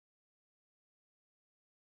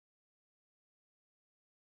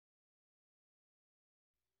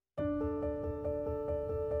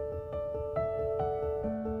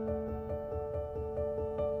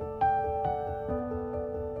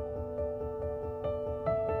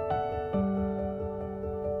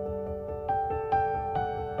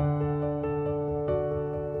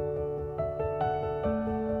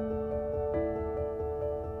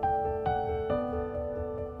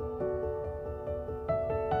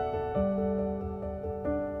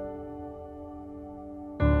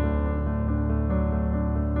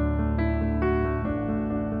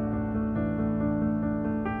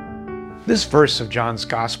This verse of John's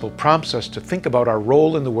Gospel prompts us to think about our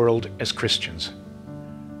role in the world as Christians.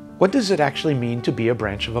 What does it actually mean to be a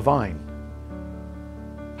branch of a vine?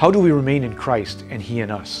 How do we remain in Christ and He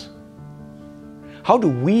in us? How do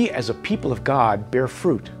we as a people of God bear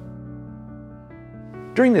fruit?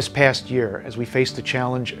 During this past year, as we faced the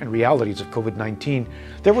challenge and realities of COVID-19,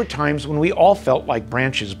 there were times when we all felt like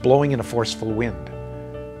branches blowing in a forceful wind.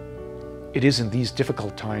 It is in these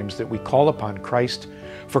difficult times that we call upon Christ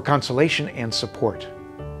for consolation and support.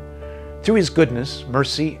 Through His goodness,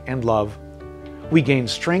 mercy, and love, we gain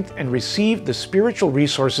strength and receive the spiritual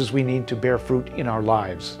resources we need to bear fruit in our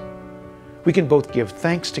lives. We can both give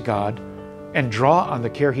thanks to God and draw on the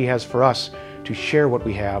care He has for us to share what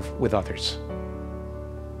we have with others.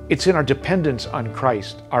 It's in our dependence on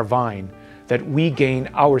Christ, our vine, that we gain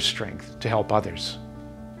our strength to help others.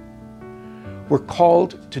 We're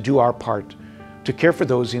called to do our part, to care for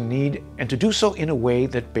those in need, and to do so in a way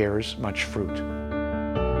that bears much fruit.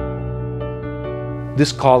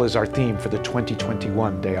 This call is our theme for the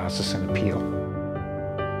 2021 Diocesan Appeal.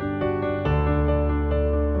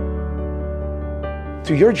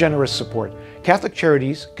 Through your generous support, Catholic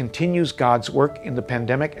Charities continues God's work in the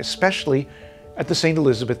pandemic, especially at the St.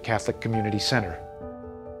 Elizabeth Catholic Community Center.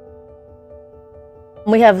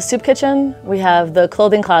 We have a soup kitchen, we have the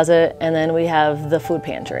clothing closet, and then we have the food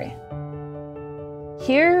pantry.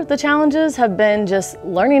 Here, the challenges have been just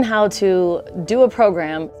learning how to do a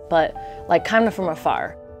program, but like kind of from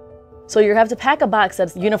afar. So you have to pack a box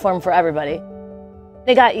that's uniform for everybody.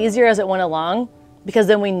 It got easier as it went along, because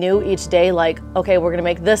then we knew each day, like, okay, we're gonna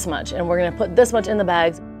make this much, and we're gonna put this much in the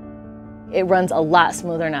bags. It runs a lot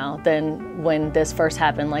smoother now than when this first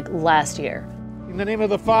happened, like last year. In the name of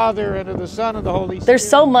the Father, and of the Son, and the Holy Spirit. There's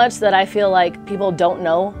so much that I feel like people don't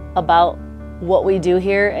know about what we do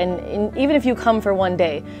here, and even if you come for one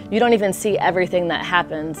day, you don't even see everything that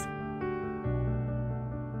happens.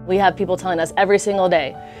 We have people telling us every single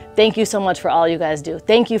day, thank you so much for all you guys do.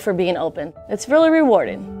 Thank you for being open. It's really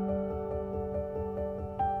rewarding.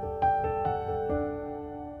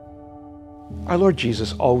 Our Lord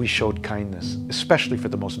Jesus always showed kindness, especially for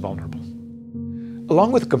the most vulnerable.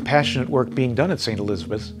 Along with the compassionate work being done at St.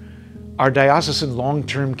 Elizabeth's, our Diocesan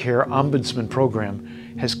Long-Term Care Ombudsman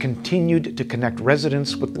program has continued to connect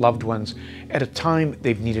residents with loved ones at a time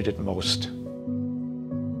they've needed it most.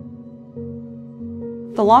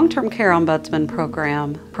 The Long-Term Care Ombudsman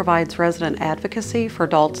program provides resident advocacy for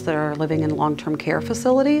adults that are living in long-term care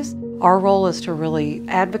facilities. Our role is to really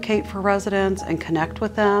advocate for residents and connect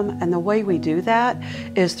with them, and the way we do that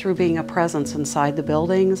is through being a presence inside the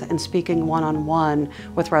buildings and speaking one-on-one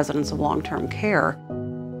with residents of long-term care.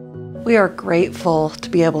 We are grateful to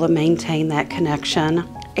be able to maintain that connection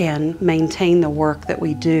and maintain the work that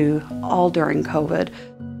we do all during COVID.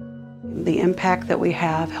 The impact that we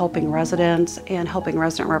have helping residents and helping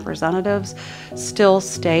resident representatives still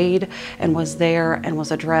stayed and was there and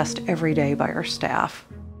was addressed every day by our staff.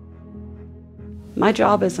 My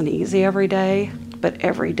job isn't easy every day, but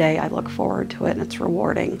every day I look forward to it and it's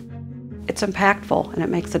rewarding. It's impactful and it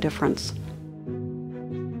makes a difference.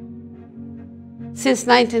 Since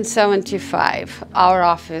 1975, our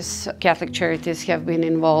office, Catholic Charities, have been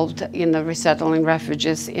involved in the resettling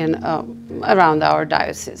refugees around our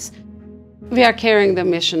diocese. We are carrying the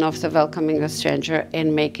mission of the welcoming the stranger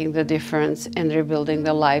and making the difference and rebuilding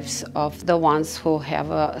the lives of the ones who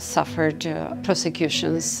have suffered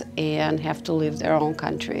persecutions and have to leave their own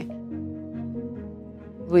country.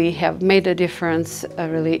 We have made a difference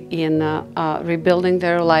really in rebuilding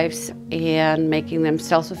their lives and making them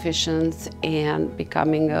self-sufficient and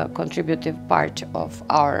becoming a contributive part of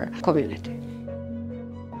our community.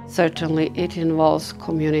 Certainly it involves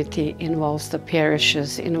community, involves the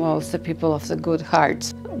parishes, involves the people of the good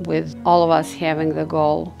hearts, with all of us having the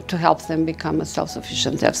goal to help them become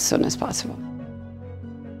self-sufficient as soon as possible.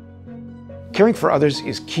 Caring for others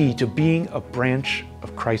is key to being a branch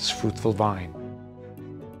of Christ's fruitful vine.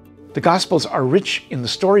 The Gospels are rich in the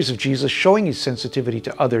stories of Jesus showing His sensitivity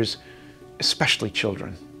to others, especially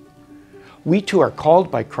children. We too are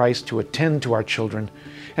called by Christ to attend to our children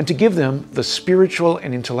and to give them the spiritual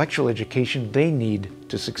and intellectual education they need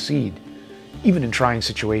to succeed, even in trying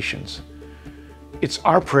situations. It's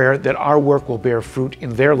our prayer that our work will bear fruit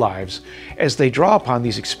in their lives as they draw upon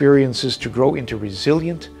these experiences to grow into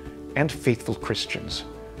resilient and faithful Christians,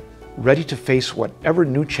 ready to face whatever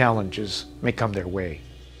new challenges may come their way.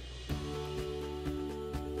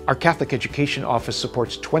 Our Catholic Education Office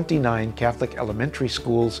supports 29 Catholic elementary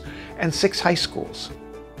schools and 6 high schools.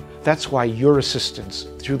 That's why your assistance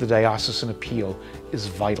through the Diocesan Appeal is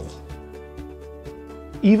vital.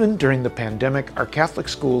 Even during the pandemic, our Catholic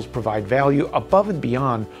schools provide value above and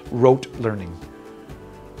beyond rote learning.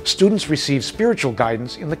 Students receive spiritual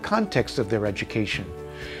guidance in the context of their education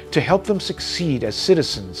to help them succeed as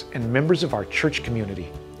citizens and members of our church community.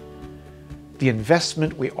 The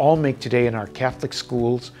investment we all make today in our Catholic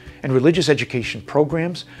schools and religious education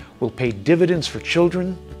programs will pay dividends for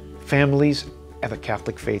children, families, and the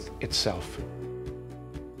Catholic faith itself.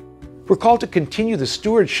 We're called to continue the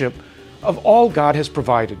stewardship of all God has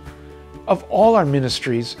provided, of all our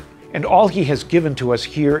ministries, and all He has given to us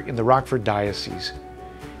here in the Rockford Diocese.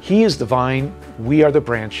 He is the vine, we are the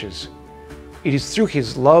branches. It is through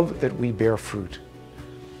His love that we bear fruit.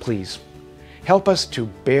 Please, help us to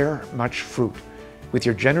bear much fruit with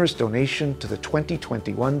your generous donation to the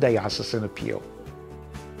 2021 Diocesan Appeal.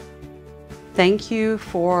 Thank you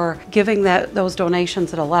for giving those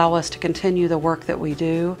donations that allow us to continue the work that we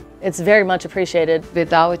do. It's very much appreciated.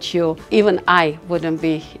 Without you, even I wouldn't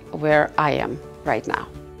be where I am right now.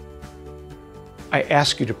 I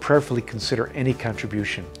ask you to prayerfully consider any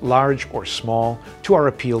contribution, large or small, to our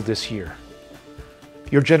appeal this year.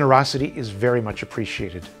 Your generosity is very much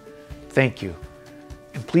appreciated. Thank you.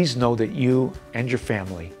 And please know that you and your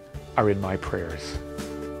family are in my prayers.